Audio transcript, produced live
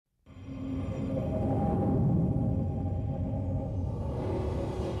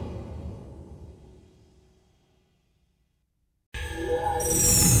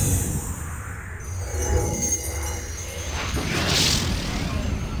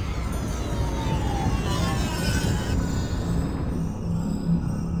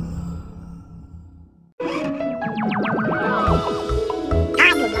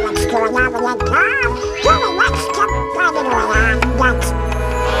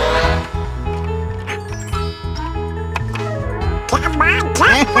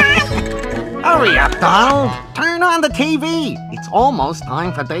Hurry up, Donald. Turn on the TV. It's almost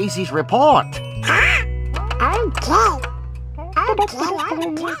time for Daisy's report.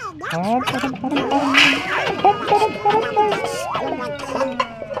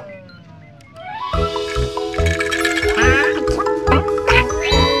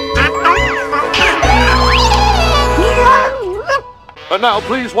 And now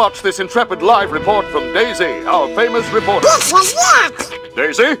please watch this intrepid live report from Daisy, our famous reporter.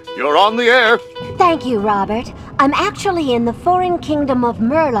 Daisy, you're on the air. Thank you, Robert. I'm actually in the foreign kingdom of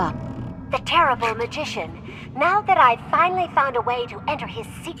Murloc, the terrible magician. Now that I've finally found a way to enter his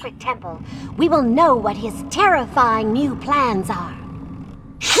secret temple, we will know what his terrifying new plans are.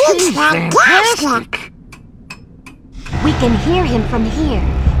 He's fantastic! We can hear him from here.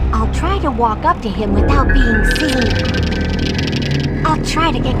 I'll try to walk up to him without being seen. I'll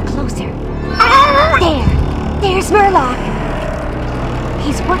try to get closer. There's Murloc.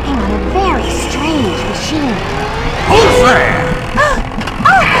 He's working on a very strange machine. Who's there?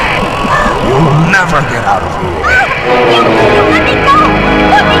 You'll never get out of here. Let me go!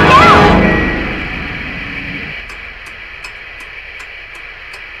 Let me go!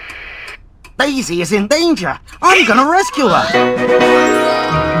 Daisy is in danger. I'm gonna rescue her.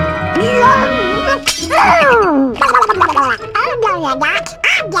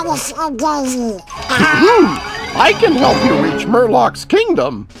 I can help you reach Murloc's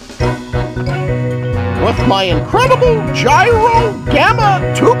kingdom with my incredible gyro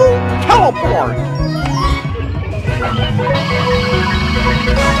gamma tubal teleport.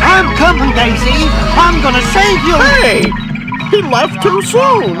 I'm coming, Daisy. I'm gonna save you. Hey, he left too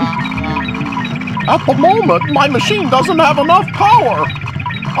soon. At the moment, my machine doesn't have enough power.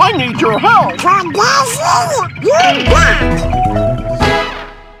 I need your help.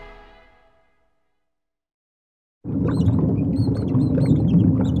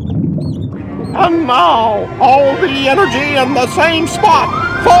 And now, all the energy in the same spot.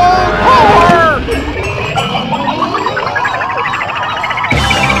 Full power!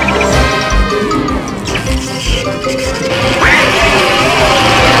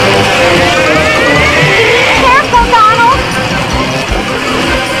 Careful, Donald!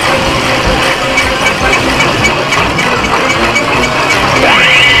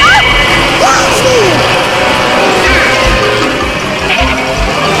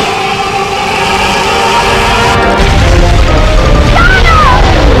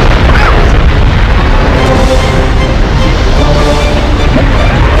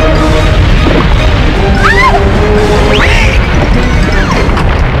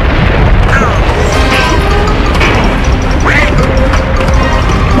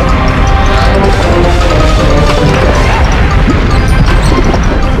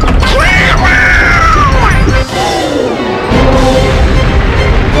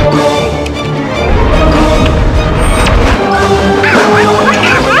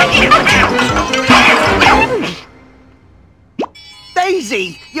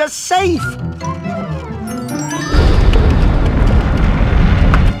 Daisy, you're safe.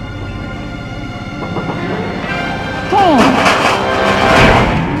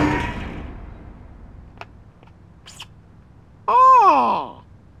 Ah,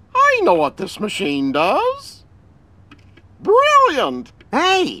 I know what this machine does. Brilliant!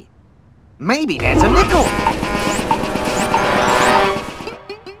 Hey, maybe there's a nickel.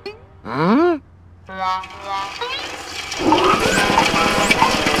 Hmm?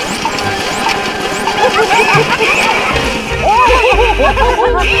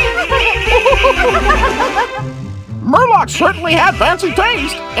 Murloc certainly had fancy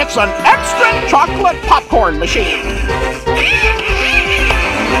taste. It's an extra chocolate popcorn machine.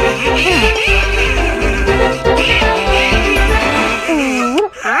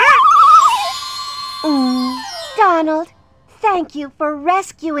 Donald, thank you for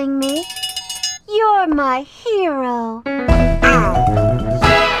rescuing me. You're my hero.